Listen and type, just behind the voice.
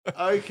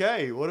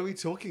Okay, what are we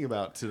talking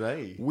about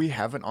today? We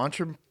have an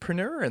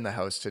entrepreneur in the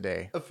house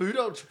today, A food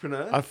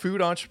entrepreneur? a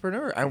food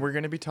entrepreneur, and we're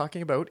going to be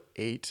talking about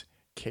 8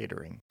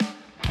 Catering.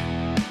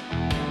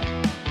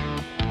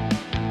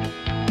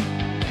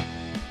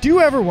 Do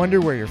you ever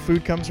wonder where your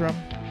food comes from?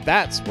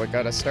 That's what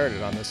got us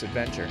started on this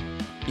adventure.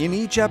 In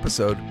each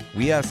episode,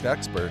 we ask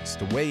experts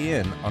to weigh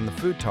in on the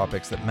food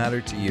topics that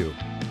matter to you,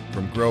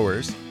 from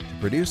growers to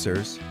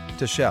producers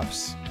to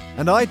chefs.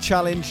 And I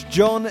challenge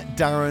John,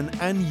 Darren,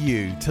 and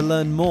you to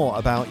learn more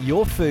about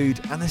your food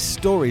and the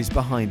stories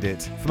behind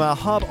it. From our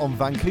hub on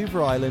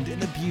Vancouver Island in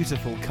the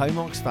beautiful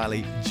Comox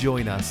Valley,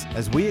 join us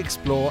as we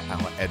explore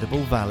our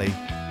edible valley.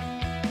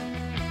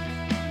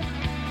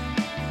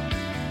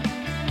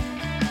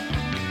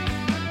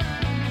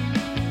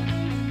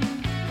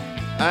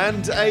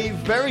 And a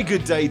very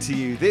good day to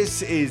you.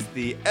 This is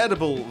the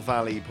Edible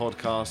Valley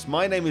podcast.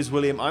 My name is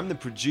William. I'm the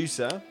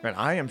producer. And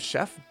I am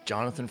Chef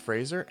Jonathan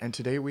Fraser, and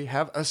today we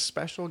have a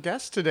special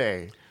guest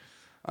today.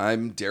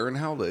 I'm Darren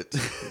Howlett,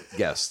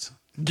 guest.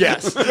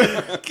 Guest.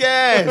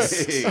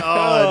 Guest!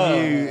 Oh,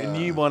 a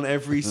new one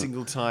every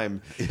single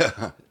time.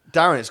 Yeah.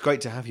 Darren, it's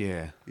great to have you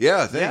here.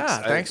 Yeah, thanks.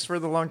 Yeah, thanks for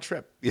the long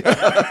trip.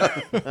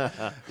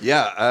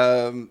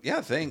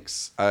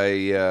 Thanks.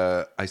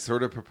 I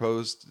sort of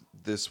proposed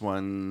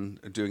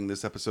doing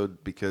this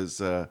episode because,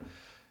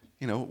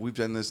 we've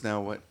done this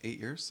now, 8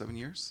 years, 7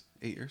 years,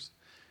 8 years.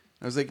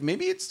 I was like,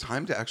 maybe it's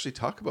time to actually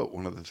talk about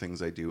one of the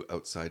things I do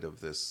outside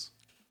of this.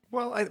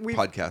 Well, we've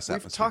atmosphere.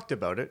 talked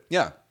about it.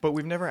 Yeah. But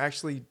we've never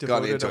actually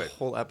devoted a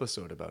whole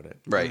episode about it.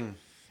 Right.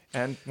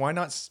 And why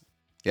not,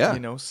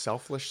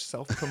 selfish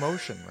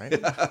self-promotion, right?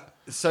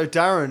 So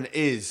Darren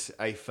is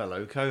a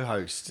fellow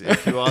co-host.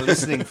 If you are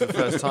listening for the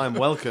first time,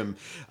 welcome.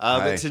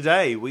 But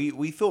today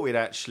we thought we'd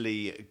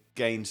actually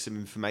gain some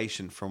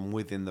information from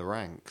within the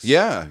ranks.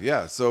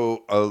 Yeah.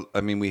 So,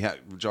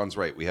 John's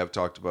right. We have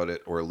talked about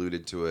it or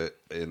alluded to it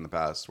in the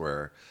past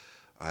where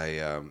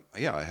I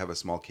have a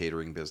small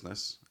catering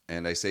business.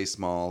 And I say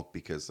small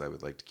because I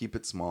would like to keep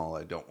it small.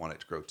 I don't want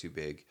it to grow too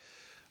big.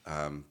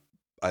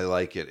 I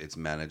like it. It's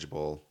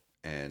manageable.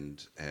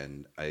 And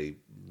I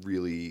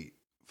really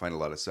find a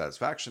lot of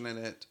satisfaction in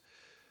it.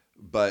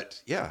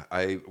 But yeah,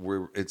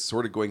 it's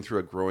sort of going through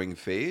a growing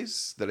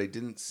phase that I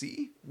didn't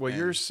see. Well,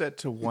 you're set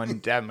to one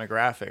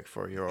demographic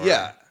for your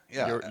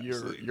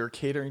you're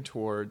catering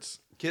towards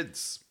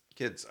kids.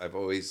 I've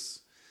always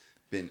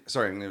been.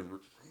 Sorry, I'm going to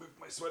remove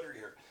my sweater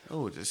here.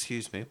 Oh,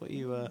 excuse me. What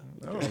you?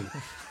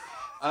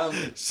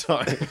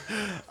 Sorry.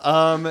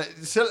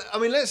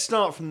 Let's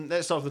start from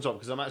the top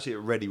because I'm actually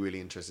already really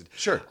interested.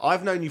 Sure.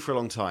 I've known you for a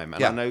long time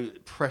and I know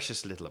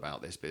precious little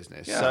about this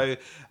business. Yeah.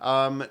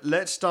 So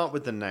let's start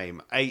with the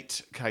name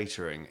 8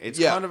 Catering. It's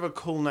kind of a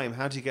cool name.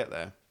 How do you get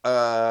there?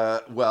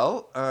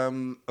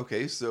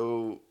 Okay.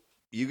 So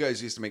you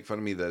guys used to make fun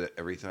of me that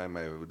every time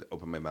I would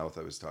open my mouth,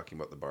 I was talking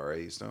about the bar I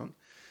used to own.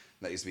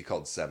 That used to be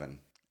called 7.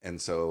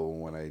 And so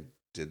when I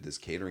did this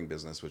catering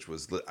business, which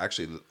was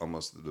actually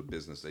almost the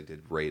business I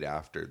did right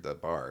after the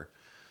bar,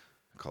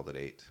 I called it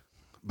 8.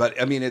 But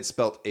it's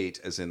spelt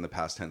 8 as in the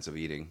past tense of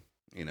eating,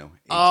 ATE.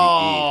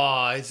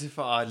 Oh, as if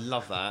I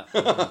love that.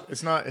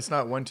 It's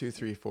not 1, 2,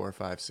 3, 4,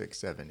 5, 6,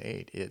 7,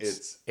 8.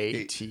 It's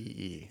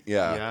ATE.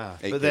 Yeah.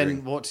 But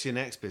then what's your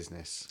next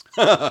business?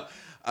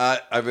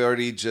 I've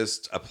already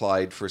just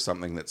applied for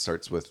something that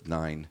starts with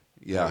 9.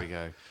 Yeah. There we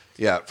go.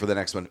 Yeah, for the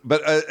next one.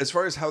 But as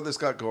far as how this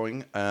got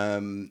going,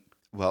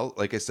 well,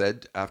 like I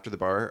said, after the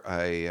bar,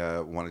 I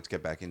wanted to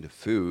get back into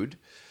food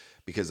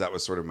because that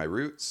was sort of my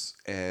roots.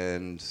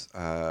 And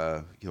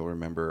you'll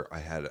remember I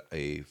had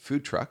a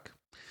food truck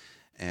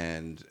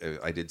and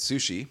I did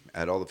sushi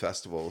at all the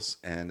festivals.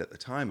 And at the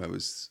time I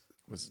was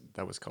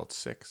called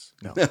 6.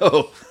 No,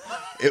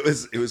 it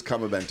was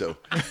Kamabento.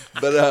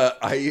 But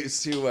I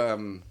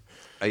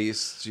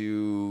used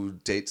to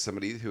date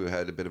somebody who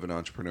had a bit of an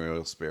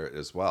entrepreneurial spirit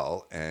as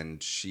well.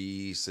 And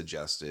she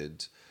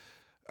suggested,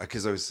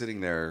 because I was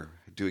sitting there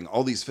doing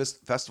all these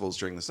festivals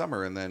during the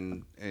summer, and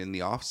then in the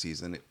off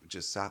season, it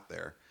just sat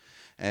there.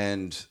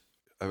 And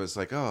I was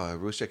like, oh, I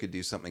wish I could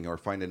do something or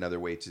find another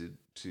way to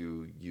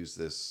use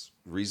this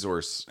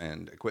resource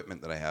and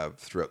equipment that I have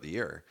throughout the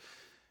year.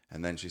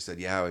 And then she said,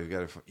 yeah,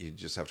 you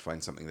just have to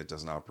find something that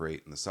doesn't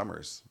operate in the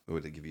summers. It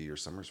would give you your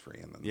summers free.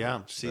 And then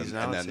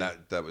seasonality. And then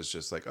that was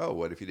just like, oh,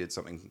 what if you did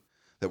something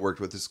that worked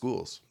with the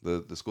schools,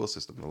 the school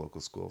system, the local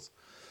schools?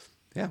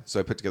 Yeah, so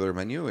I put together a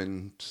menu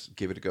and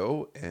gave it a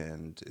go,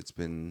 and it's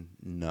been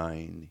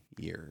 9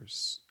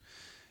 years.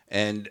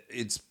 And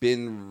it's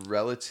been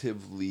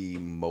relatively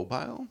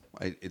mobile.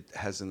 It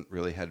hasn't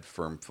really had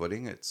firm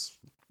footing. It's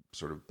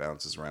sort of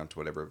bounces around to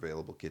whatever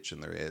available kitchen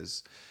there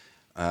is.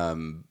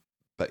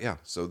 But yeah,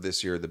 so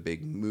this year the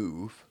big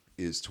move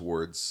is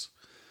towards,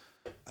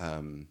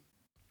 this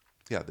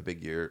year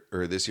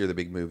the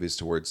big move is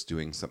towards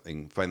doing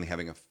something, finally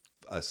having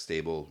a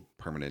stable,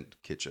 permanent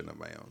kitchen of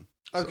my own.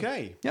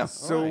 Okay. Yeah.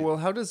 So, well,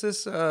 how does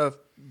this,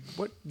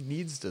 what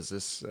needs does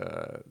this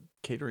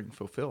catering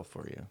fulfill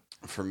for you?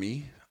 For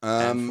me?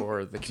 And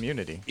for the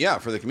community? Yeah,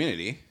 for the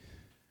community.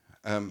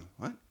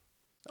 What?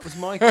 That was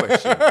my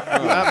question.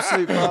 You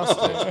absolute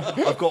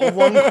bastard. I've got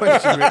one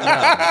question written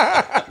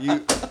down.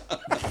 You.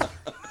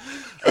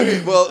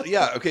 Okay, well,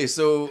 yeah. Okay,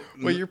 so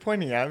Well, you're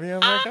pointing at me. I'm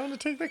like, I want to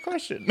take that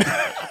question.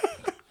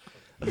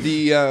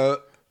 the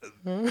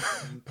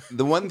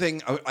one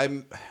thing I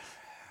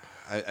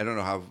don't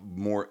know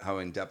how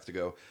in depth to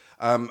go.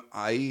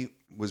 I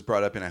was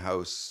brought up in a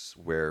house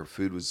where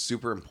food was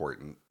super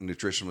important,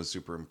 nutrition was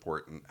super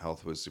important,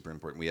 health was super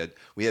important.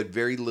 We had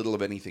very little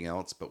of anything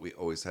else, but we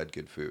always had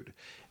good food.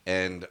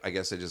 And I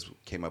guess I just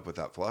came up with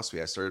that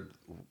philosophy. I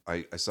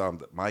saw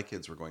that my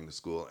kids were going to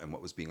school and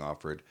what was being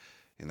offered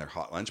in their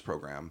hot lunch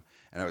program,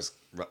 and I was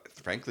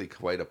frankly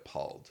quite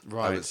appalled.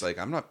 Right. I was like,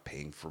 I'm not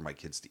paying for my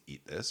kids to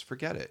eat this.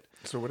 Forget it.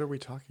 So what are we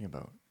talking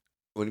about?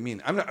 What do you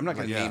mean? I'm not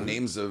going to name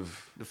names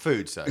of The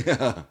food, so.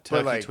 Yeah.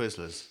 Turkey like-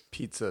 Twizzlers.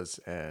 Pizzas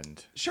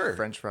and Sure.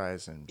 French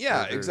fries and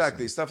Yeah, burgers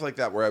exactly. Stuff like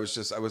that where I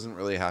wasn't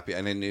really happy.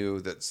 And I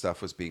knew that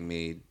stuff was being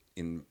made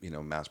in,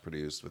 mass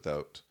produced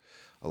without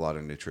a lot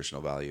of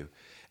nutritional value.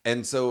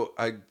 And so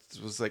I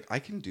was like, I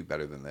can do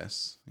better than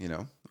this,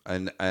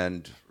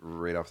 and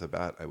right off the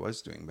bat, I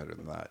was doing better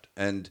than that.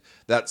 And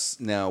that's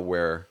now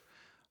where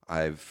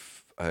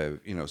I've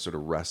sort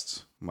of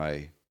rest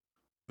my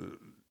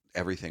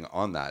everything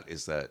on that,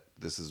 is that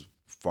this is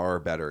far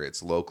better.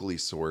 It's locally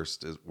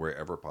sourced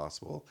wherever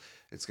possible.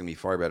 It's going to be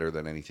far better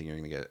than anything you're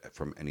going to get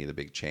from any of the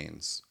big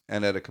chains,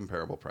 and at a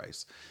comparable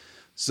price.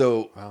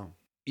 So, Wow.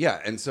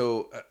 yeah. And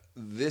so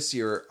this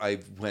year I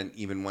went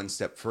even one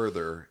step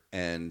further,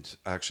 and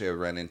actually I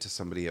ran into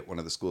somebody at one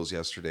of the schools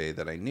yesterday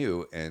that I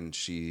knew, and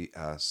she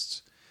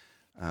asked,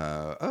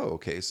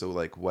 okay, so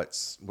like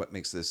what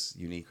makes this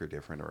unique or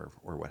different or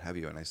what have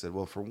you? And I said,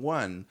 well, for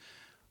one,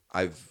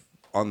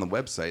 on the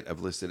website, I've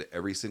listed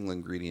every single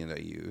ingredient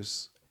I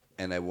use,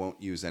 and I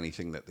won't use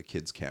anything that the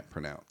kids can't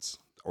pronounce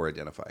or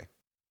identify.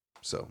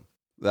 So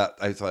that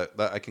I thought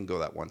that I can go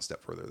that one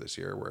step further this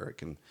year, where I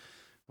can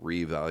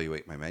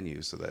reevaluate my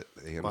menu so that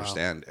they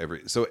understand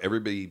so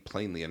everybody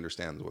plainly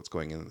understands what's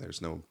going in.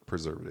 There's no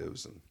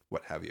preservatives and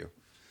what have you.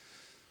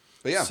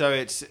 But yeah. So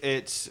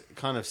it's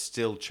kind of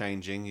still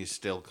changing. You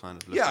still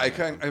kind of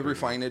looking I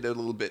refine it a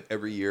little bit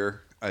every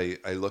year. I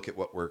look at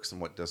what works and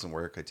what doesn't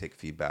work. I take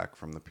feedback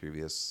from the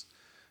previous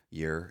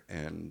year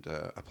and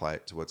apply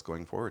it to what's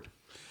going forward.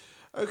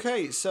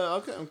 Okay,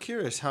 so I'm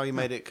curious how you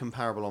made it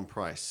comparable on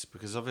price,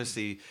 because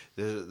obviously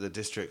the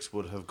districts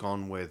would have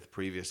gone with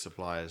previous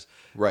suppliers,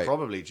 Right.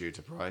 probably due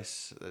to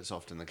price. That's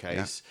often the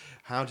case.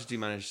 How did you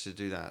manage to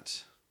do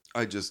that?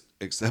 I just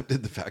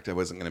accepted the fact I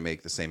wasn't going to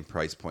make the same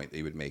price point that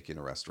you would make in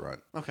a restaurant.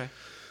 Okay.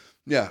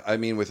 Yeah, I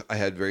mean, I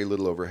had very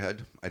little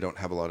overhead. I don't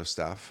have a lot of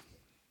staff.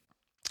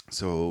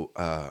 So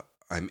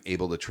I'm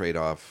able to trade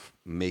off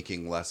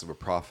making less of a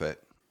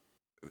profit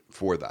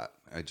for that.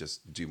 I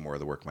just do more of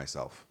the work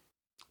myself.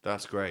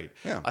 That's great.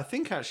 Yeah. I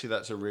think actually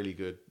that's a really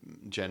good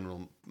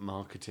general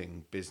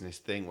marketing business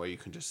thing, where you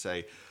can just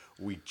say,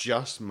 we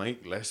just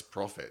make less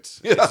profits.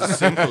 It's as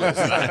simple as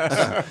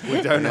that.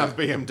 We don't have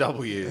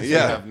BMWs. We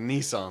have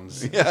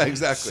Nissans. Yeah,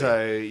 exactly.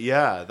 So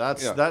yeah,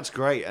 that's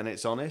great, and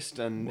it's honest,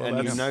 and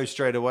you know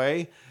straight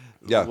away.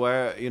 Yeah.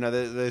 Where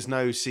there's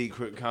no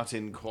secret cut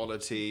in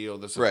quality or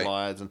the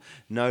suppliers, and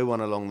no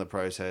one along the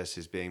process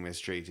is being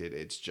mistreated.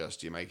 It's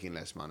just you're making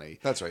less money.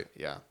 That's right.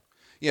 Yeah.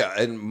 Yeah,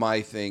 and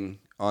my thing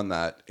on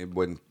that,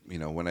 when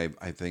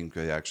I think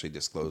I actually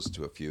disclosed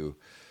to a few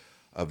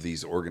of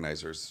these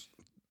organizers,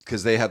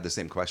 because they had the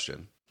same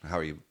question: how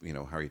are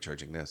you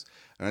charging this?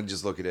 And I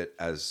just look at it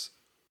as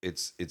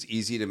it's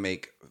easy to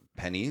make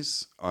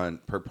pennies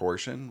per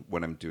portion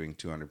when I'm doing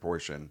 200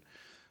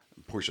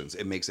 portions.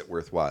 It makes it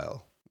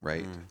worthwhile,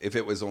 right? If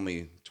it was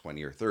only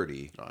 20 or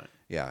 30, Right.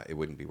 yeah, it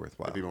wouldn't be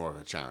worthwhile. It'd be more of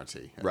a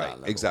charity. At Right, that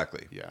level.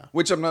 exactly. Yeah.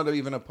 Which I'm not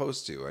even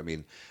opposed to. I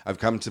mean, I've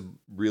come to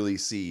really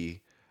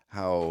see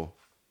how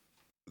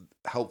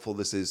helpful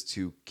this is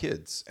to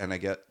kids, and I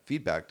get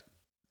feedback,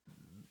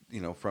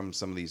 from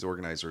some of these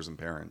organizers and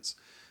parents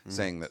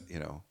saying that,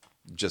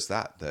 just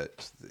that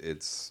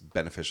it's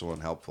beneficial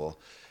and helpful.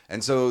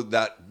 And so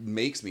that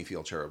makes me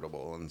feel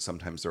charitable. And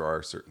sometimes there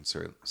are certain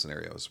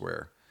scenarios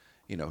where,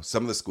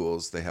 some of the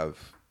schools, they have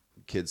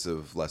kids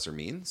of lesser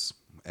means,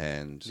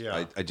 and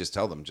I just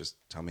tell them, just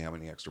tell me how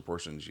many extra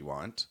portions you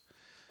want,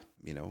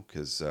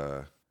 because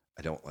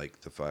I don't like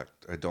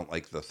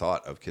the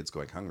thought of kids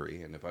going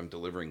hungry. And if I'm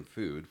delivering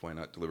food, why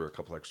not deliver a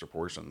couple extra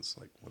portions?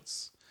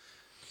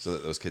 So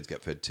that those kids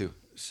get fed too.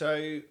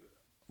 So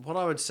what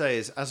I would say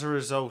is, as a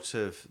result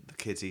of the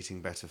kids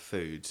eating better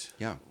food,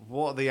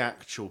 what are the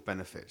actual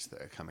benefits that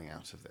are coming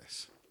out of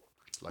this?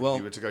 Like, if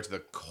you were to go to the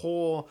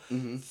core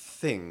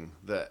thing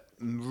that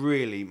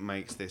really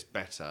makes this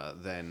better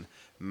than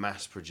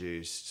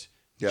mass-produced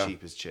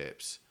cheap as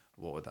chips,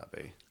 what would that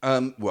be?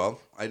 Well,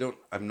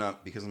 I'm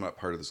not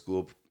part of the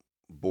school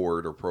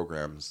board or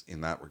programs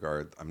in that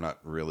regard. I'm not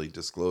really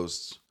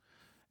disclosed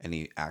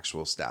any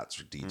actual stats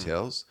or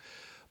details,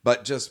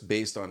 but just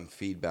based on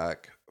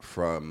feedback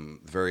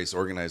from various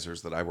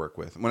organizers that I work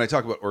with. When I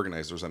talk about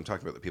organizers, I'm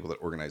talking about the people that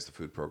organize the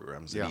food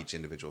programs in each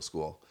individual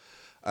school.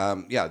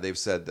 They've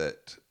said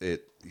that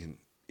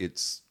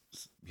it's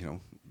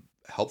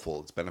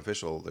helpful. It's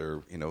beneficial.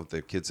 They're,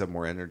 the kids have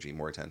more energy,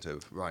 more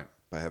attentive, Right.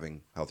 by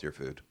having healthier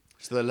food.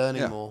 So they're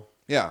learning more.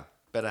 Yeah.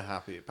 Better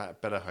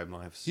home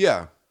lives.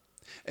 Yeah.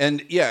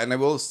 And I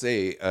will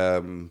say,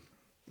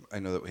 I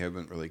know that we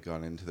haven't really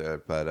gone into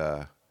that, but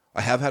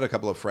I have had a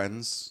couple of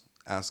friends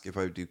ask if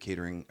I would do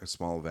catering or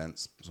small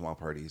events, small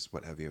parties,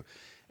 what have you.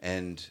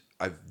 And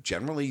I've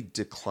generally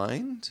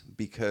declined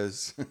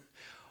because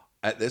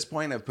at this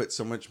point I've put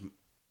so much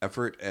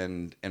effort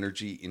and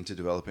energy into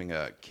developing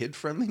a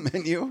kid-friendly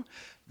menu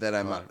that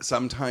I'm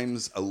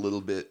sometimes a little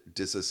bit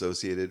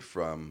disassociated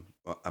from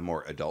a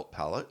more adult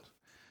palate.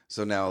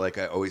 So now, like,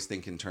 I always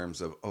think in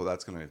terms of, oh,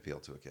 that's going to appeal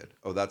to a kid.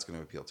 Oh, that's going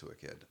to appeal to a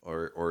kid,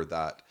 or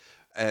that,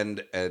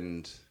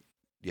 and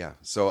yeah.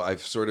 So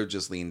I've sort of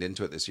just leaned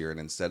into it this year, and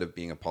instead of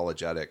being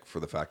apologetic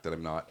for the fact that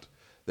I'm not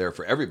there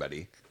for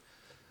everybody,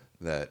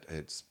 that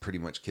it's pretty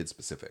much kid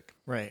specific.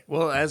 Right.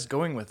 Well, as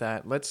going with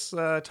that, let's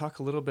talk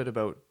a little bit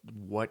about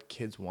what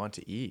kids want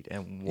to eat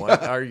and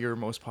what are your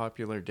most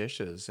popular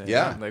dishes.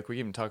 And like we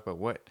even talk about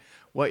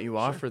what you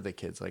offer the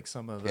kids, like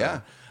some of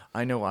the,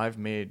 I know I've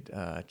made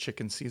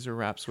chicken Caesar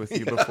wraps with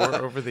you before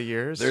over the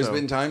years. There's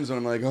been times when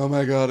I'm like, oh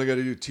my God, I got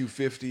to do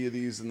 250 of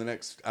these in the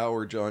next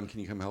hour. John,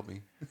 can you come help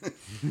me?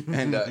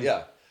 And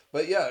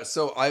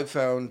so I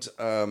found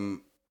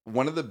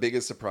one of the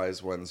biggest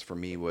surprise ones for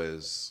me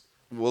was,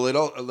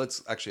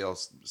 I'll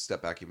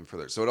step back even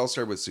further. So it all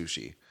started with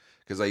sushi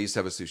because I used to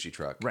have a sushi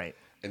truck. Right.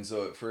 And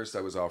so at first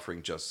I was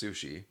offering just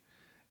sushi.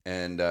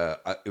 And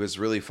it was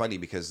really funny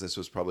because this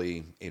was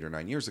probably 8 or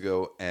 9 years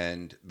ago.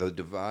 And the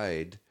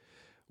divide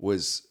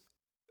was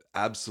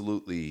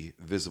absolutely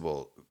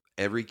visible.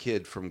 Every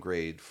kid from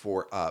grade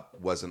 4 up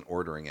wasn't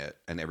ordering it.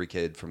 And every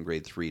kid from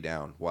grade 3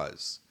 down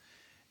was.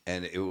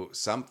 And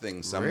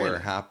something somewhere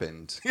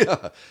happened.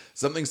 Yeah,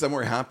 something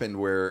somewhere happened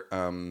where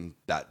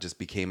that just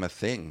became a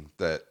thing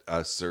that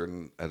at a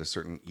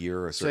certain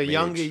year, a certain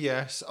younger, age.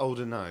 yes,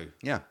 older, no.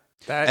 Yeah,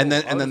 and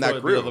then that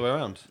grew the other way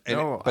around.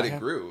 It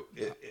grew.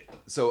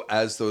 So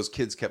as those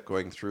kids kept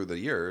going through the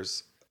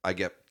years, I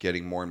kept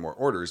getting more and more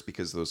orders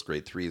because those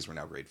grade 3s were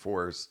now grade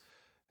 4s.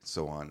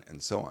 So on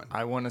and so on.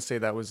 I want to say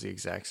that was the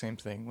exact same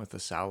thing with the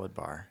salad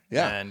bar.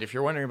 Yeah. And if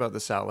you're wondering about the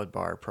salad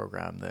bar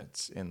program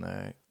that's in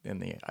the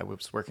I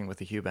was working with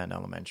the Hugh Band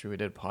Elementary. We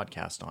did a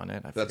podcast on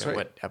it. I forget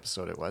what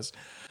episode it was.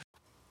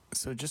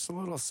 So just a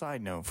little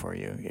side note for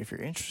you. If you're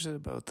interested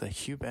about the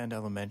Hugh Band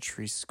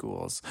Elementary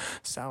School's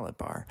salad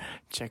bar,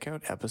 check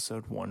out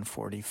episode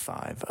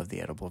 145 of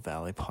the Edible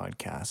Valley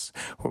podcast,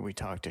 where we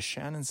talk to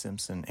Shannon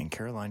Simpson and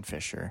Caroline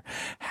Fisher.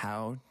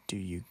 How do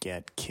you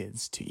get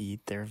kids to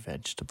eat their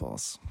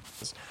vegetables?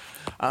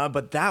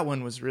 But that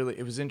one was really,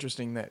 it was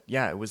interesting that,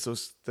 it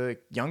was the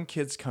young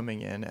kids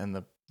coming in and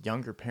the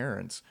younger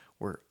parents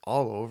were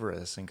all over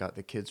us and got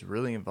the kids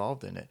really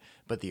involved in it.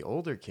 But the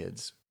older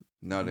kids,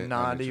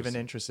 not even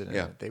interested in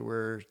it. They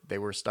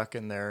were stuck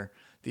in their,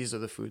 these are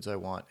the foods I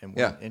want, and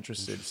weren't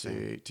interested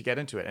to get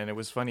into it. And it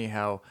was funny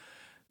how,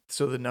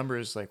 so the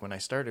numbers, like when I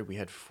started, we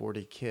had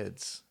 40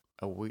 kids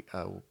a week,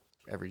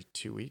 every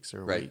 2 weeks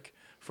or a week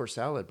for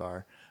salad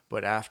bar.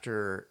 But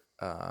after,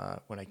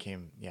 when I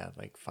came,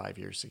 like 5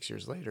 years, 6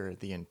 years later,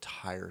 the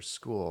entire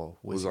school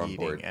was on eating,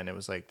 board. And it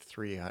was like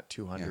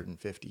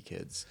 250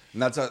 kids.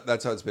 And that's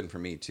how it's been for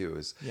me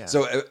too.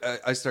 So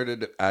I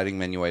started adding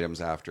menu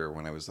items after,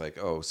 when I was like,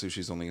 oh,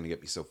 sushi's only going to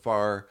get me so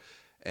far,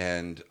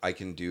 and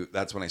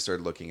that's when I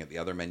started looking at the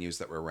other menus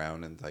that were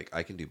around and like,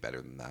 I can do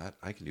better than that.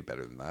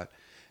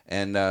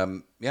 And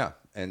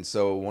and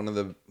so one of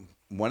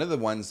the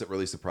ones that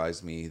really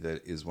surprised me,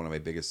 that is one of my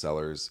biggest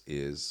sellers,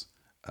 is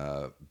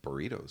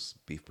burritos,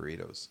 beef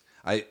burritos.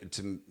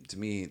 To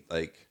me,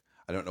 like,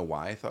 I don't know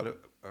why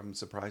I'm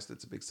surprised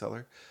it's a big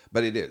seller,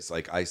 but it is.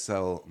 Like, I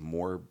sell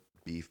more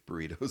beef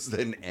burritos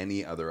than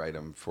any other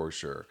item for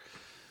sure.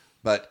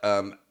 But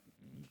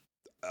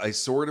I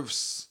sort of,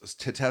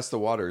 to test the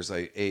waters,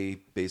 I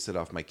base it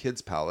off my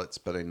kids' palates,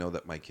 but I know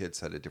that my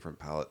kids had a different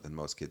palate than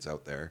most kids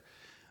out there,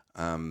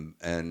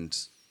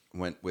 and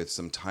went with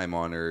some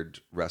time-honored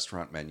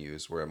restaurant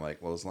menus where I'm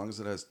like, well, as long as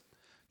it has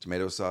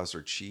tomato sauce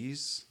or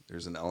cheese,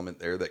 there's an element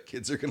there that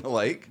kids are going to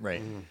like.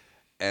 Right.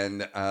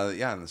 And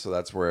and so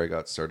that's where I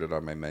got started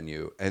on my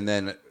menu, and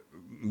then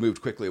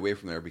moved quickly away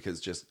from there because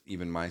just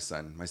even my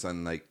son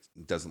like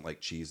doesn't like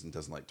cheese and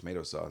doesn't like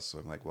tomato sauce. So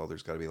I'm like, well,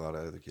 there's got to be a lot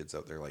of other kids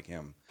out there like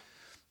him.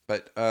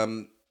 But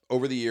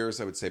over the years,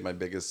 I would say my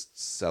biggest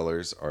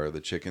sellers are the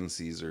chicken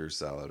Caesar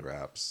salad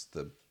wraps,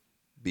 the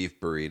beef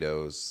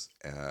burritos,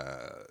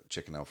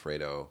 chicken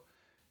Alfredo,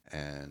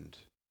 and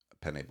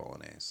penne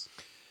bolognese.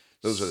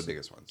 Those are the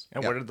biggest ones.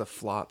 And what are the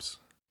flops?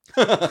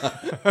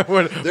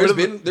 There's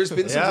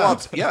been some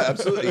flops. Yeah,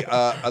 absolutely.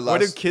 What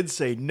do kids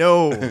say?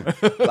 No.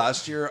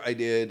 Last year, I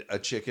did a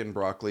chicken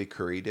broccoli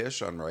curry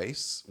dish on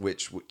rice,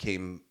 which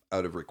came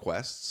out of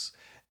requests.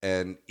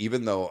 And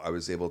even though I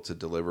was able to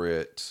deliver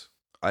it,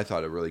 I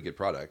thought a really good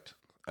product.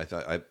 I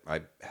thought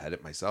I had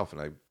it myself,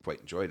 and I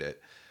quite enjoyed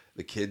it.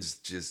 The kids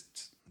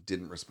just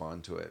didn't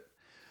respond to it.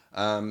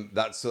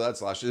 That's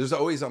last year. There's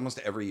always, almost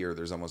every year,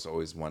 there's almost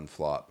always one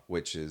flop,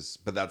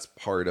 but that's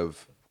part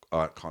of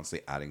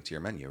constantly adding to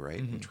your menu, right?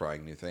 And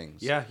trying new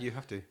things. Yeah, you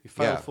have to. You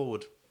fail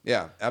forward.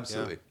 Yeah,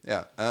 absolutely.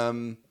 Yeah.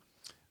 One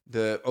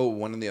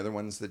of the other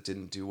ones that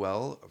didn't do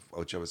well,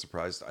 which I was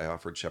surprised, I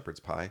offered shepherd's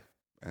pie,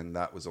 and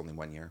that was only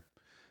 1 year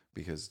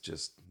because it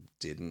just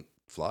didn't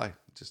fly.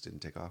 It just didn't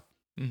take off.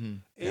 Mm-hmm.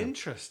 Yeah.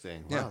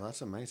 Interesting. Wow,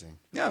 that's amazing.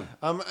 Yeah.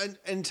 And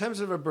in terms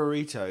of a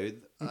burrito,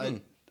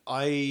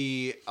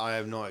 I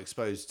am not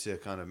exposed to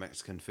kind of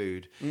Mexican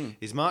food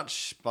as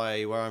much.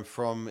 By where I'm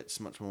from, it's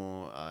much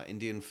more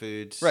Indian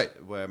food, right?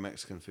 Where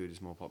Mexican food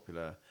is more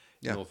popular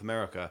in North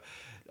America.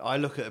 I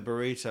look at a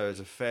burrito as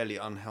a fairly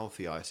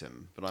unhealthy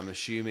item, but I'm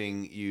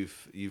assuming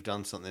you've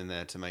done something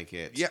there to make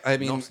it. Yeah, I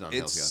mean, not an unhealthy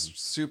it's item.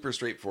 super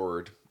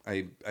straightforward.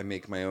 I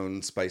make my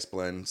own spice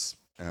blends,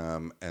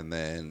 and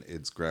then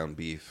it's ground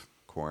beef,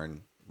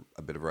 corn,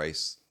 a bit of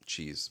rice,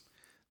 cheese.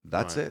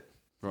 That's it.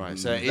 Right,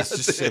 so it's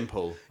just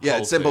simple. Yeah,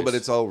 it's simple, but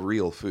it's all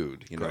real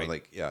food. You know,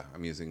 Great.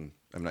 I'm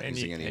not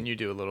using any. And you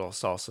do a little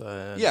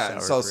salsa. And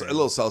a sour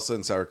little salsa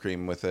and sour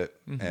cream with it,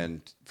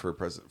 and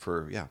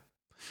yeah.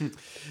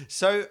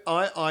 So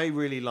I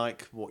really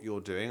like what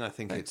you're doing. I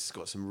think it's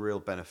got some real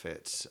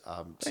benefits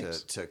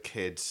to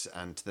kids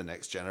and to the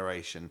next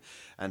generation,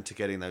 and to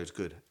getting those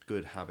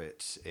good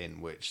habits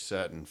in, which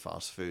certain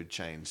fast food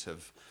chains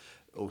have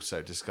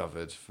also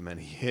discovered for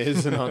many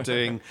years and are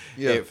doing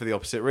it for the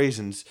opposite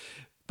reasons.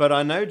 But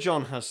I know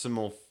John has some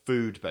more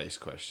food-based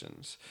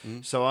questions.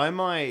 So I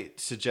might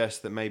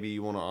suggest that maybe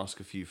you want to ask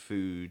a few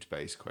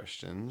food-based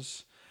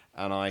questions,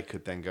 and I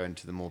could then go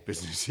into the more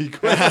businessy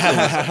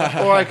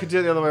questions. Or I could do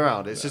it the other way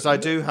around. It's just I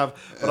do have...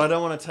 But I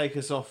don't want to take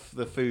us off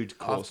the food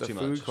course too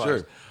much.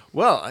 Sure.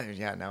 Well,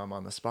 now I'm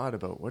on the spot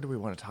about what do we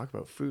want to talk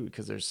about food,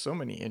 because there's so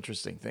many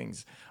interesting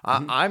things.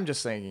 I'm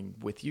just saying,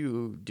 with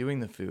you doing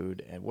the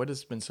food, and what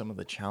has been some of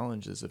the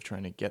challenges of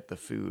trying to get the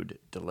food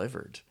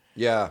delivered?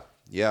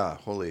 Yeah,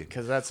 holy.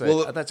 Because that's a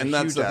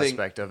huge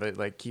aspect of it,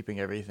 like keeping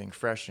everything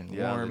fresh and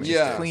warm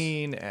and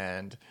clean.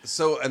 And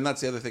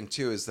that's the other thing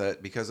too, is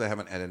that because I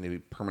haven't had any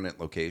permanent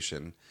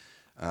location,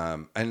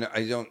 and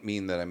I don't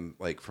mean that I'm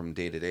like from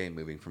day to day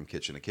moving from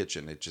kitchen to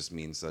kitchen. It just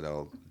means that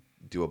I'll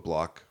do a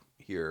block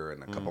here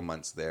and a couple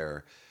months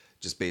there,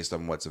 just based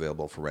on what's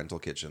available for rental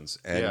kitchens.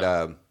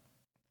 And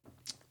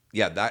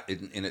that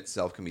in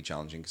itself can be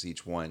challenging because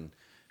each one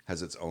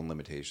has its own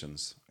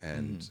limitations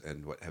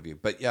and what have you.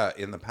 But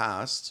in the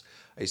past,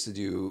 I used to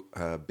do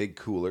big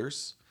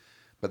coolers,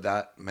 but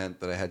that meant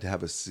that I had to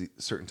have a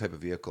certain type of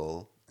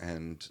vehicle,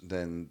 and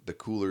then the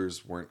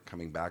coolers weren't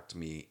coming back to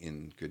me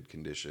in good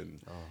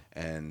condition.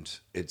 And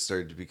it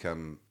started to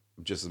become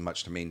just as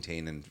much to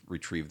maintain and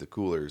retrieve the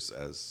coolers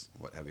as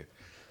what have you.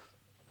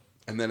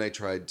 And then I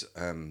tried,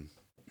 I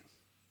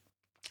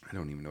don't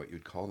even know what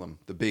you'd call them,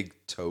 the big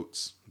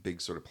totes,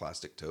 big sort of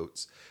plastic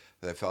totes.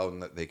 I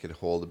found that they could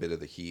hold a bit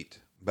of the heat,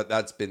 but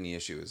that's been the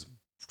issue, is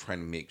trying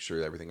to make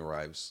sure everything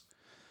arrives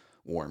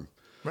warm.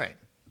 Right.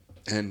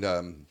 And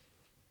God,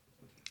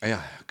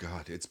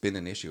 it's been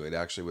an issue.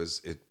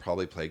 It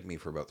probably plagued me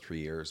for about 3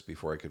 years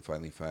before I could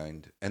finally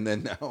find. And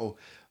then now,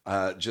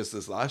 just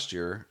this last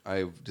year,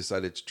 I've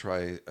decided to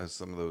try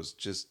some of those.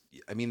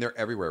 They're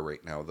everywhere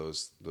right now.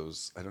 Those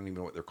I don't even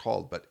know what they're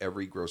called, but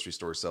every grocery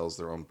store sells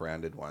their own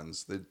branded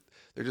ones.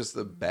 They're just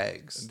the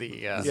bags.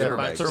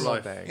 The thermal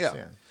bags.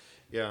 Yeah.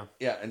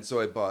 Yeah, and so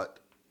I bought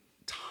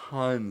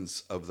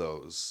tons of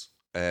those.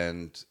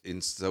 And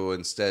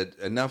instead,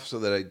 enough so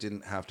that I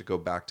didn't have to go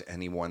back to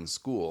any one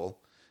school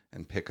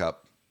and pick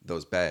up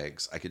those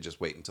bags. I could just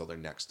wait until their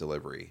next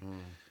delivery.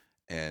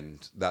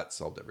 And that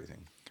solved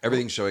everything.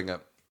 Everything's showing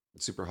up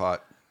super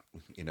hot,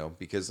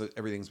 because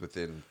everything's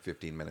within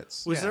 15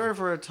 minutes. Was there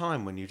ever a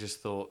time when you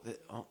just thought,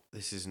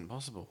 this isn't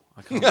possible?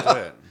 I can't do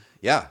it.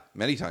 Yeah,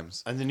 many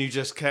times. And then you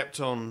just kept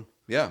on...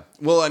 Yeah.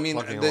 Well,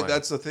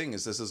 that's the thing,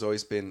 is this has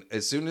always been,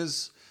 as soon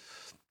as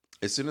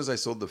I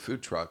sold the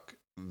food truck,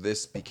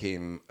 this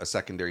became a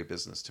secondary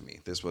business to me.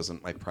 This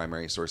wasn't my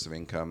primary source of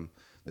income.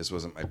 This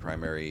wasn't my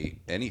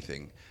primary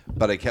anything,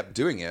 but I kept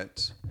doing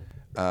it.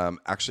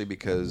 Actually,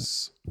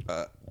 because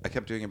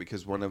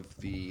one of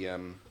the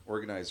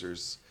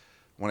organizers,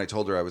 when I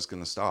told her I was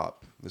going to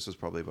stop, this was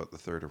probably about the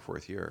third or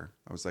fourth year,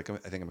 I was like, I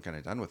think I'm kind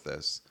of done with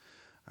this.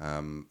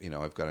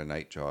 I've got a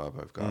night job.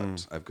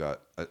 I've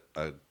got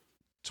a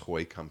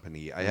toy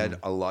company. I had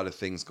a lot of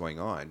things going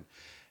on,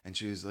 and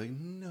she was like,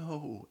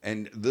 no,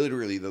 and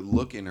literally the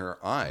look in her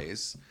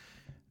eyes,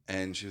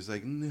 and she was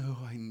like, no,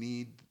 I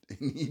need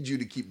you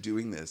to keep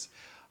doing this.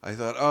 I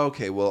thought,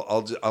 okay, well,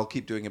 I'll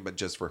keep doing it, but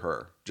just for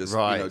her,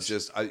 I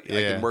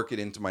can work it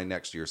into my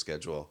next year's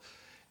schedule.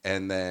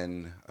 And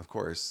then, of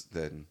course,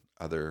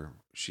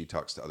 she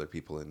talks to other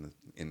people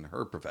in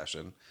her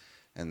profession,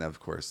 and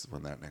of course,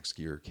 when that next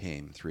year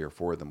came, 3 or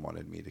 4 of them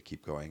wanted me to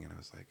keep going, and I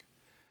was like,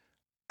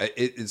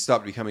 it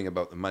stopped becoming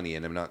about the money.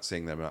 And I'm not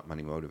saying that I'm not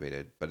money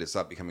motivated, but it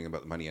stopped becoming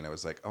about the money, and I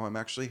was like, oh, I'm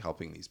actually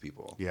helping these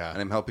people,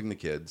 and I'm helping the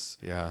kids,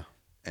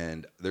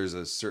 and there's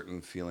a certain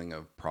feeling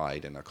of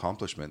pride and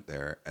accomplishment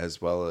there, as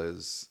well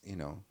as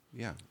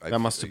that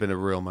must have been a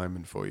real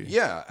moment for you.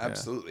 Yeah,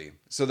 absolutely.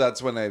 So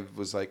that's when I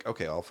was like,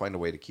 okay, I'll find a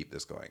way to keep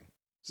this going.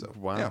 So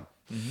wow. Yeah.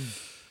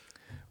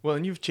 Mm-hmm. Well,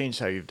 and you've changed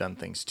how you've done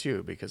things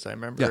too, because I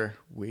remember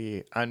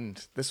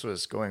and this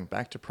was going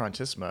back to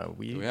Prontissima,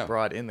 we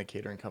brought in the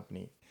catering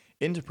company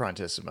into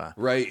Prontissima.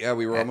 Right, yeah,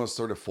 we were almost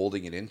sort of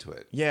folding it into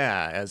it.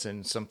 Yeah, as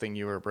in something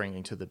you were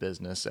bringing to the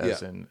business,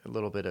 as in a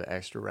little bit of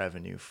extra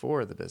revenue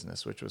for the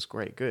business, which was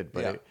good.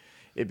 But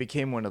it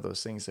became one of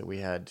those things that we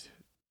had,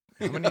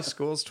 how many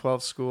schools?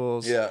 12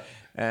 schools. Yeah.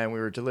 And we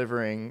were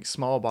delivering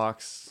small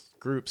box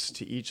groups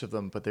to each of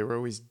them, but they were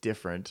always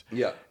different.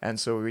 Yeah. And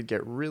so we'd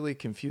get really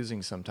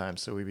confusing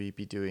sometimes. So we'd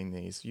be doing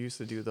these. You used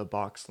to do the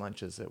box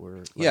lunches that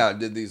were... I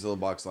did these little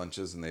box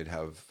lunches, and they'd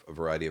have a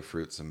variety of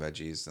fruits and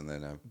veggies, and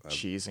then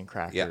cheese and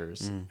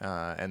crackers.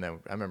 And then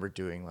I remember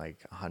doing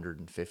like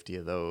 150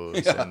 of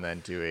those, and then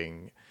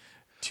doing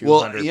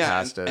 200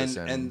 pastas.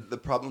 And the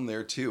problem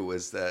there too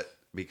was that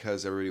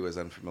because everybody was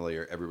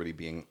unfamiliar, everybody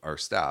being our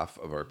staff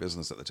of our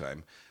business at the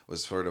time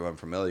was sort of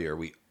unfamiliar.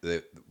 We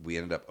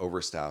ended up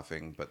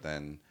overstaffing, but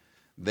then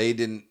that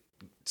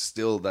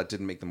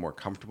didn't make them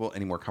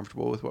any more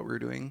comfortable with what we were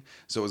doing.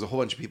 So it was a whole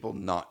bunch of people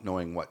not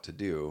knowing what to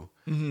do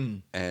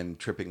and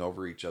tripping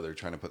over each other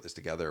trying to put this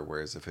together.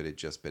 Whereas if it had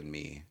just been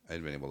me,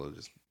 I'd been able to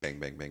just bang,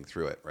 bang, bang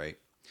through it. Right.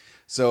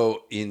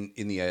 So in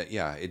the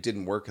it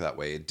didn't work that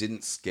way. It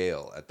didn't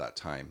scale at that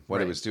time. What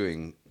I was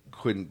doing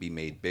couldn't be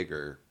made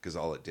bigger because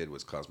all it did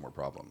was cause more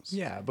problems.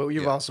 Yeah, but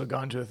you've also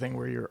gone to a thing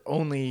where you're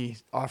only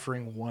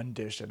offering one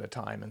dish at a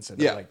time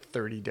instead of like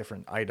 30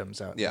 different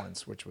items at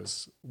once, which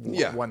was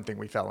one thing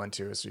we fell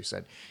into. As you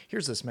said,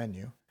 here's this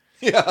menu.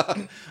 Yeah,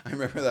 I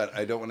remember that.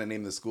 I don't want to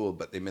name the school,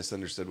 but they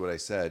misunderstood what I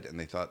said, and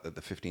they thought that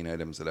the 15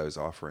 items that I was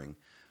offering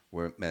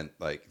meant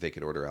like they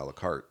could order a la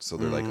carte. So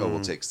they're like, oh,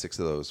 we'll take 6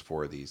 of those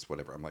for these,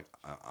 whatever. I'm like,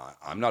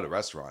 I'm not a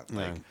restaurant.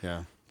 Like,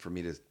 for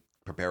me to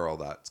prepare all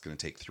that, it's going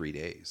to take 3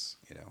 days,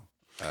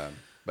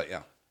 but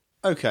yeah.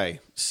 Okay,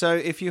 so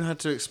if you had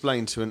to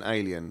explain to an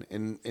alien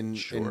in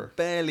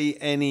barely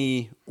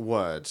any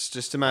words,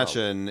 just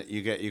imagine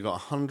you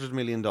got $100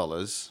 million.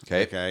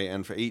 Okay,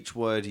 and for each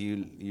word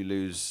you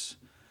lose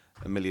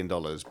 $1 million,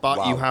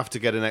 but you have to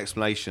get an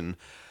explanation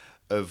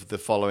of the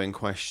following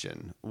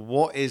question: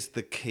 what is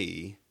the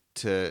key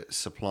to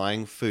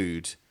supplying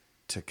food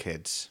to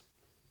kids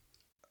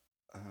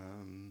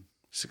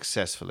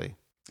successfully?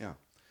 Yeah.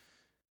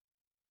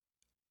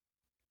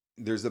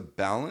 There's a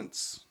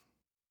balance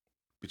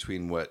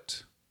between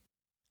what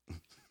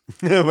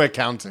we're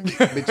counting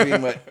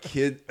between what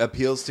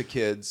appeals to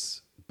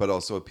kids, but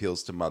also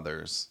appeals to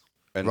mothers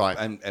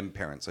and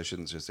parents. I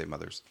shouldn't just say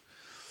mothers.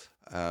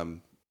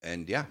 And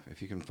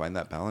if you can find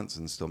that balance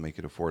and still make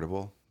it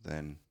affordable,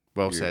 then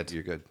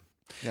you're good.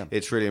 Yeah,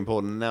 it's really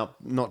important. Now,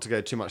 not to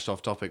go too much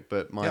off topic,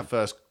 but my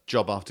first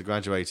job after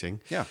graduating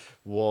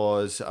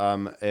was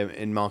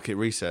in market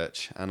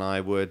research, and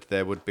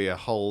there would be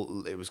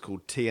it was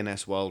called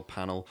T&S World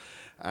Panel,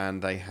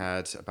 and they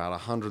had about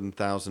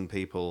 100,000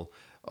 people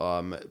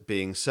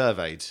being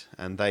surveyed,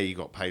 and they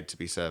got paid to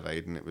be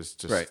surveyed, and it was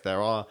just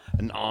there are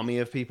an army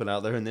of people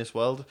out there in this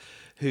world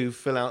who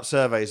fill out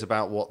surveys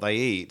about what they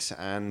eat,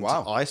 and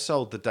I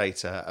sold the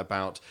data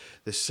about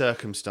the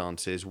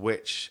circumstances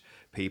which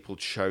people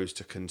chose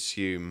to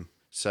consume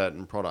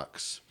certain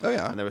products. Oh,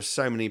 yeah. And there were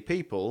so many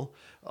people,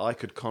 I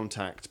could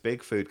contact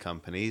big food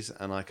companies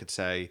and I could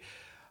say,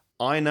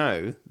 I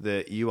know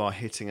that you are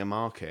hitting a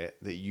market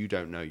that you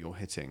don't know you're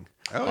hitting.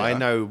 Oh, yeah. I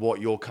know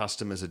what your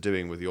customers are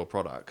doing with your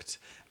product.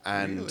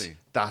 And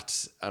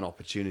that's an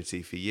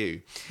opportunity for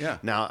you. Yeah.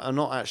 Now, I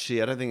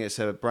don't think it's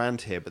a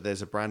brand here, but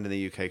there's a brand in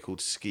the UK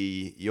called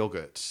Ski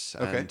Yogurts.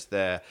 Okay. And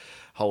their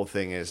whole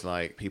thing is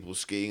like people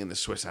skiing in the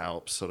Swiss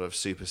Alps, sort of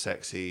super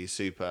sexy,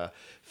 super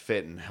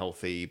fit and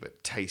healthy,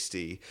 but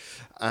tasty.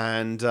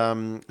 And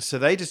so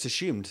they just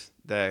assumed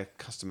their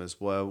customers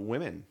were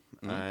women.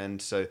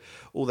 And so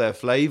all their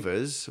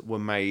flavors were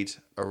made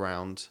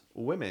around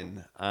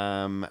women,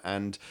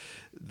 and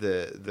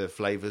the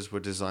flavors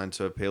were designed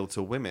to appeal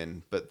to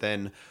women. But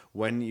then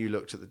when you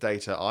looked at the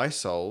data I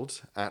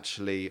sold,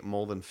 actually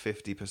more than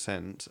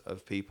 50%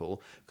 of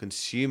people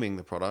consuming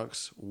the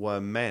products were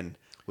men,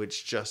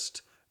 which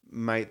just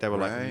they were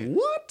like,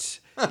 what?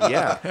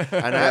 Yeah.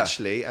 And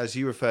actually, as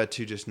you referred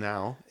to just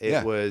now,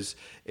 it was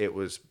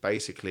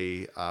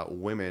basically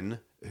women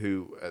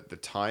who at the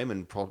time,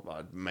 and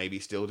maybe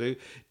still do,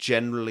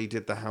 generally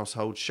did the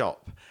household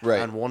shop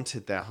and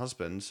wanted their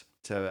husbands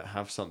to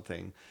have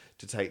something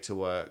to take to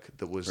work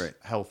that was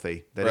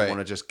healthy. They didn't want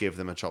to just give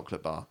them a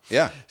chocolate bar.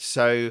 Yeah.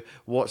 So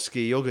what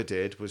Ski Yoga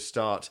did was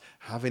start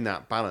having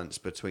that balance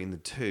between the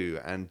two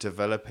and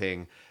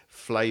developing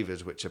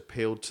flavors which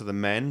appealed to the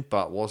men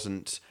but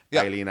wasn't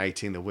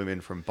alienating the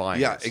women from buying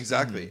it. Yeah,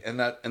 exactly.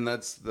 And that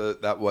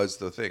was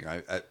the thing.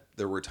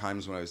 There were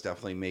times when I was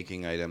definitely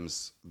making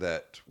items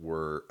that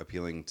were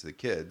appealing to the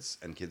kids,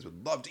 and kids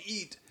would love to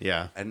eat.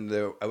 Yeah. And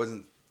I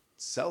wasn't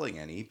selling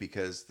any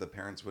because the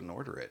parents wouldn't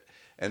order it.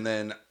 And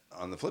then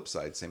on the flip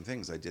side, same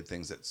things. I did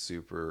things that's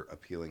super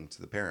appealing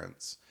to the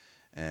parents,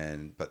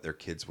 but their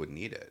kids wouldn't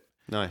eat it.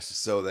 Nice.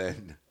 So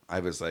then I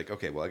was like,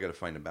 okay, well, I got to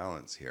find a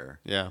balance here.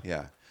 Yeah.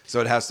 Yeah.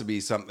 So it has to be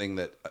something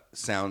that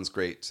sounds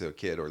great to a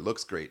kid or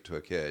looks great to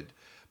a kid,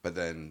 but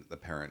then the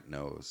parent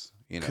knows,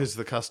 Because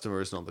the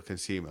customer is not the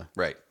consumer.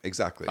 Right,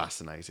 exactly.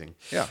 Fascinating.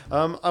 Yeah.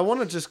 I want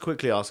to just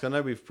quickly ask, I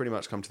know we've pretty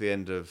much come to the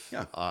end of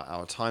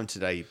our time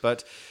today,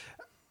 but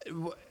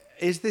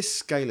is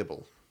this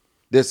scalable?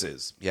 This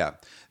is, yeah.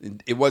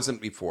 It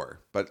wasn't before.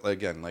 But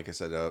again, like I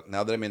said,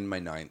 now that I'm in my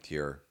 9th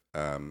year,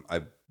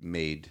 I've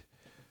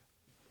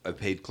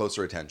paid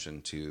closer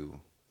attention to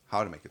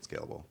how to make it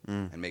scalable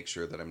and make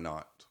sure that I'm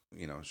not,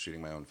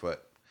 shooting my own foot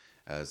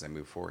as I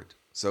move forward.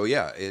 So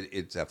yeah,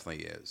 it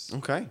definitely is.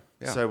 Okay.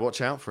 Yeah. So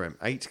watch out for him.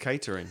 8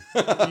 catering.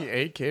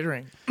 8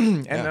 catering.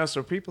 And now,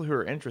 so people who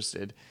are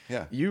interested,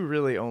 you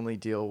really only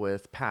deal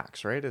with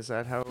PACs, right? Is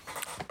that how?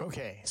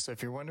 Okay. So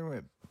if you're wondering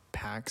what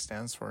PAC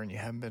stands for and you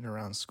haven't been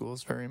around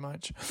schools very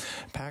much,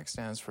 PAC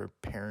stands for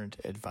Parent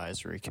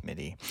Advisory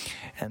Committee,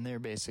 and they're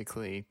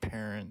basically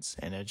parents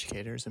and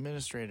educators,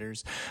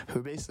 administrators who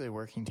are basically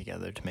working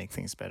together to make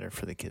things better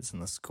for the kids in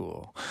the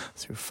school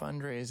through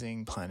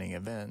fundraising, planning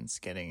events,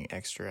 getting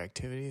extra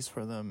activities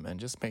for them, and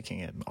just making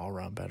it all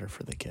around better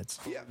for the kids.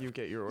 Yeah. You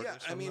get your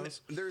orders from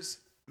those?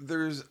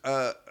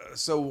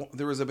 So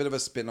there was a bit of a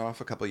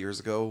spin-off a couple of years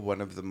ago. One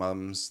of the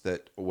mums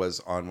that was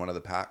on one of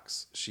the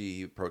PACs,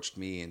 she approached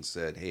me and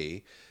said,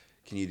 hey,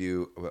 can you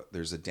do,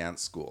 there's a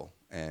dance school,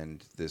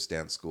 and this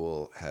dance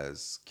school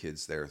has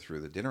kids there through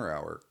the dinner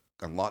hour,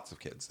 and lots of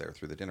kids there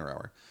through the dinner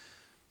hour.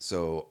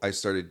 So I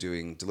started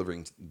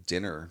delivering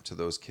dinner to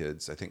those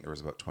kids. I think there was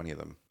about 20 of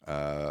them,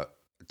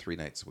 3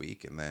 nights a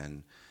week. And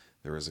then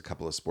there was a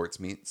couple of sports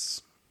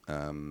meets,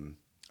 a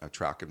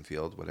track and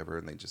field, whatever.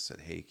 And they just said,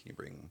 hey, can you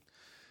bring,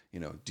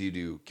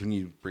 can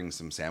you bring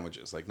some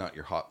sandwiches? Like not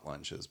your hot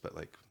lunches, but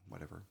like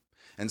whatever.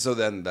 And so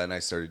then I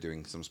started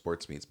doing some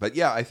sports meets. But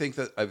yeah, I think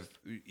that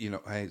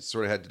I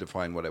sort of had to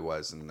define what I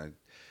was. And I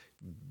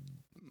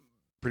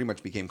pretty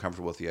much became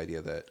comfortable with the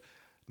idea that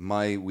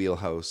my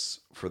wheelhouse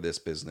for this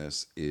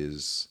business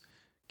is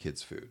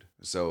kids' food.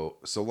 So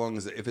long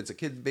as, if it's a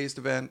kid-based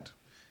event,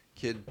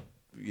 kid,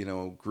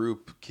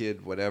 group,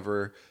 kid,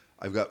 whatever,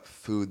 I've got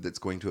food that's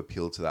going to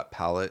appeal to that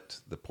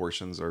palate. The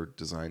portions are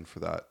designed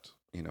for that,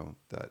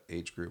 that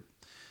age group.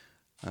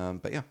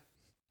 But yeah,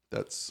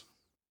 that's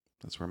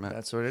where I'm at.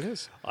 That's what it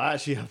is. I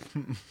actually have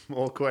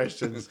more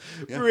questions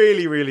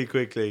really, really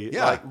quickly.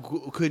 Yeah. Like,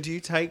 could you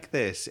take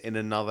this in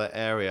another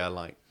area,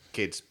 like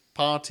kids'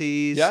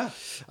 parties? Yeah.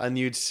 And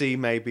you'd see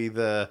maybe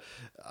the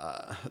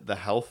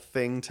health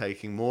thing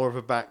taking more of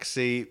a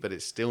backseat, but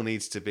it still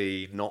needs to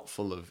be not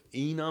full of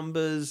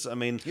numbers. I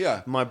mean,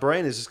 my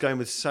brain is just going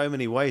with so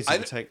many ways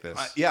to take this.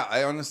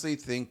 I honestly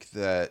think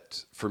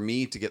that for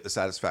me to get the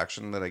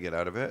satisfaction that I get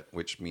out of it,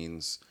 which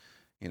means,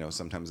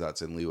 sometimes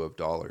that's in lieu of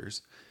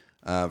dollars,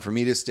 for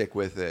me to stick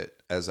with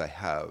it as I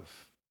have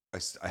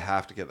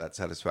to get that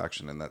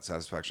satisfaction, and that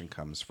satisfaction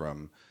comes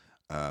from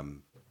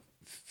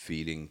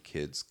feeding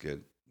kids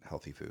good,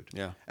 healthy food.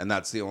 Yeah. And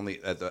that's the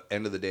only, at the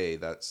end of the day,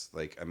 that's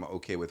like, I'm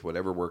okay with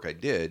whatever work I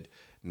did,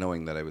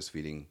 knowing that I was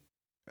feeding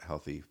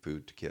healthy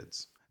food to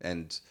kids.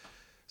 And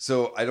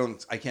so I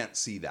can't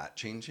see that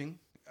changing,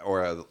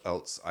 or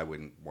else I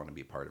wouldn't want to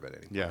be part of it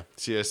anymore. Yeah.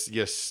 So you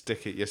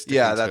stick it. That's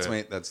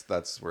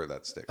where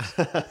that sticks.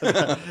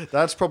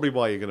 That's probably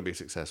why you're going to be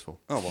successful.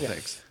 Oh, well,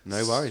 thanks.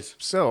 No worries.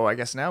 So I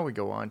guess now we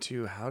go on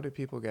to, how do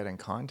people get in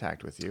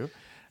contact with you?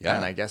 Yeah.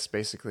 And I guess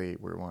basically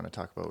we want to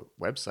talk about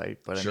website,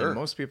 but I mean,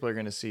 most people are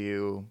going to see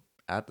you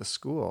at the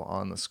school,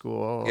 on the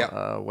school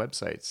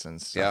websites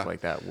and stuff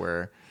like that,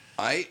 where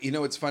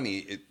it's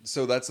funny.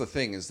 So that's the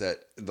thing, is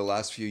that the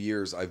last few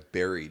years I've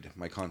buried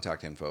my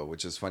contact info,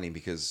 which is funny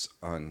because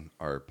on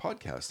our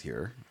podcast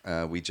here,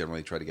 we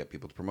generally try to get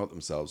people to promote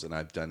themselves, and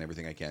I've done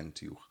everything I can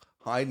to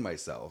hide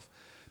myself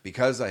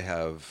because I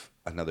have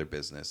another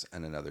business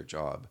and another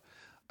job.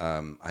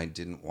 I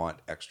didn't want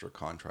extra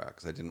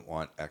contracts. I didn't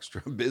want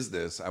extra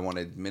business. I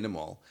wanted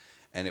minimal.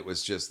 And it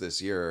was just this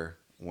year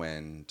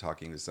when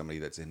talking to somebody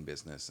that's in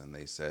business, and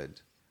they said,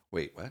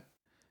 wait, what?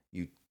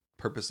 You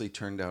purposely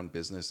turn down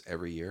business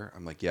every year?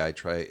 I'm like, yeah, I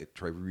try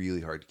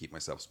really hard to keep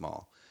myself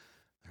small.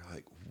 They're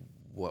like,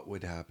 what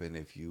would happen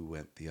if you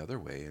went the other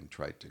way and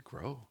tried to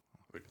grow? I'm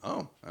like,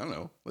 oh, I don't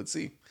know. Let's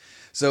see.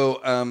 So,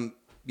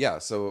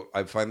 so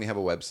I finally have a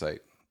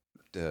website.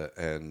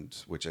 And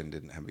which I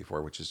didn't have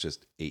before, which is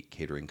just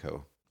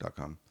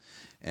 8cateringco.com.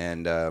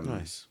 And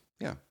nice.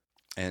 Yeah.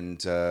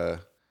 And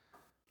out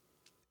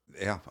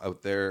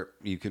there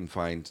you can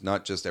find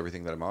not just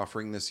everything that I'm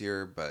offering this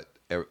year, but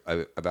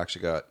I've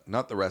actually got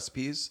not the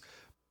recipes,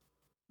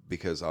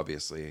 because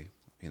obviously,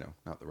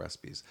 not the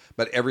recipes,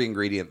 but every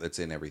ingredient that's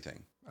in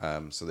everything,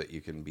 so that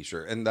you can be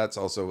sure. And that's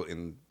also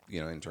in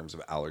terms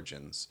of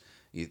allergens,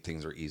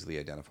 things are easily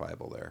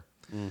identifiable there.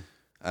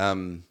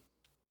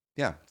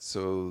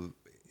 So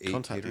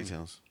contact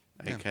details.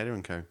 8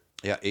 Catering Co.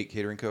 Yeah,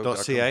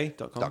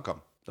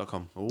 8cateringco.ca.com.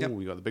 Oh,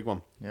 you got the big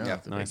one. Yeah,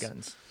 the big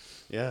guns.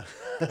 Yeah.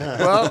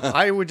 Well,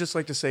 I would just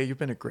like to say you've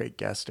been a great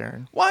guest,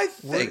 Darren. Why,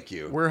 thank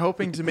you. We're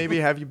hoping to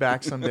maybe have you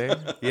back someday.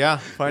 Yeah.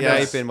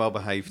 He's been well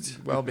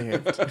behaved. Well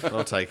behaved.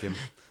 I'll take him.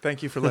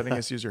 Thank you for letting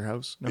us use your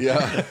house. No.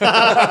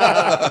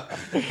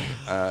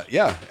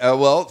 Yeah.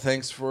 Well,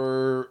 thanks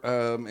for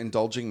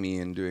indulging me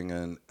in doing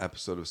an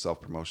episode of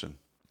self-promotion.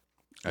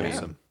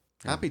 Awesome.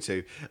 Happy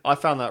to. I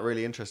found that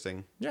really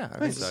interesting.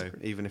 Yeah. So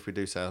even if we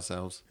do say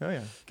ourselves. Oh,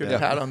 yeah. Good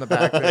pat on the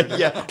back there.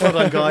 Yeah. Well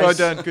done, guys. Well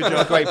done. Good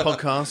job. Great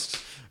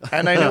podcast.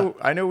 And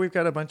I know we've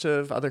got a bunch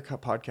of other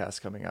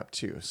podcasts coming up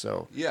too.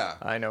 So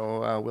I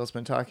know Will's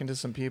been talking to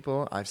some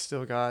people. I've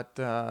still got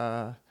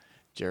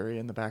Jerry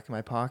in the back of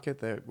my pocket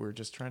that we're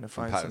just trying to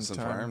find some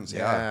time. Farms,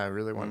 I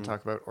really want to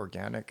talk about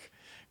organic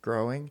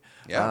growing.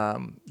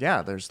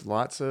 There's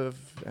lots of,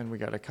 and we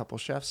got a couple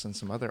chefs and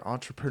some other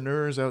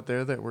entrepreneurs out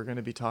there that we're going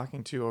to be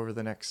talking to over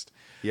the next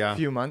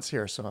few months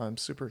here. So I'm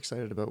super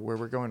excited about where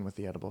we're going with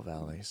the Edible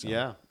Valley. So.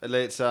 Yeah,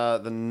 it's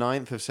the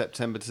 9th of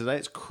September today.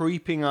 It's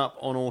creeping up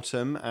on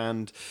autumn,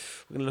 and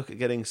we're going to look at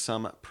getting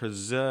some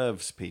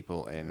preserves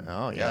people in.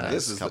 Oh yeah,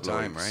 this is the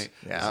time, right?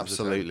 Yeah,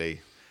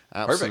 absolutely.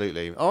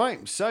 Absolutely. Perfect. All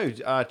right, so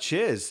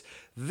cheers.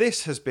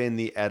 This has been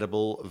the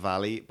Edible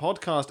Valley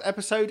podcast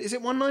episode. Is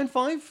it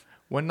 195?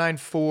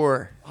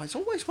 194. Oh, it's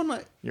always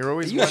 190. You're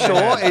always. Are you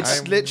sure?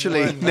 It's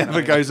literally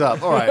never goes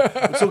up. All right,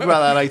 we'll talk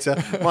about that later.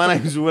 My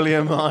name's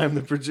William. I'm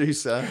the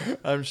producer.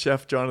 I'm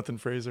Chef Jonathan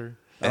Fraser.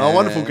 And our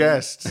wonderful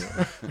guest.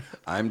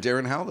 I'm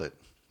Darren Howlett.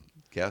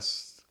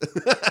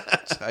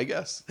 I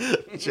guess.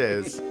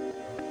 Cheers.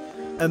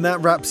 And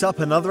that wraps up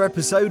another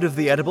episode of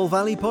the Edible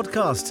Valley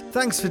podcast.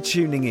 Thanks for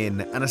tuning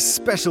in, and a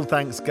special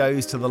thanks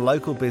goes to the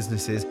local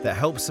businesses that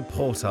help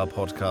support our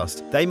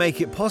podcast. They make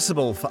it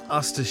possible for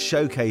us to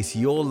showcase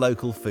your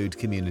local food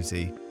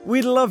community.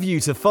 We'd love you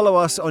to follow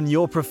us on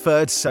your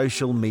preferred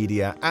social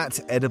media at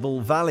Edible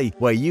Valley,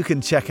 where you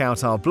can check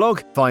out our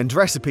blog, find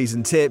recipes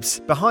and tips,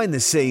 behind the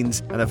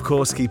scenes, and of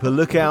course keep a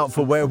lookout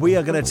for where we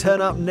are going to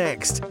turn up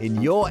next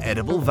in your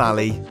Edible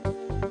Valley.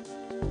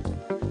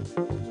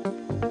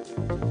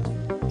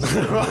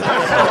 0-0.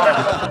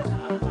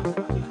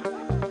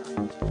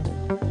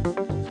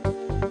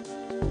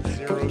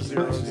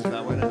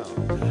 That went out.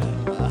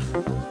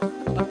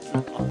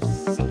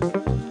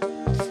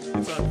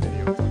 It's on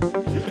video.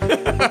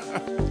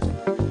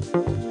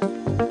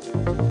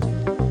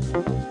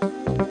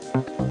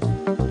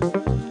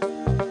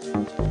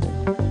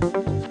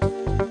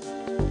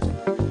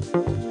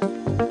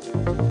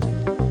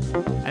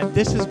 And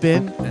this has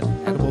been an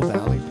Edible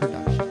Valley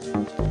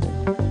production.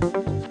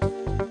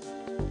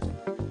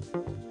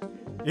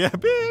 Yeah.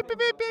 Beep, beep,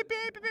 beep, beep,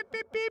 beep, beep,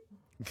 beep, beep.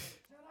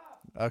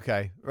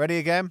 Okay. Ready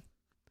again?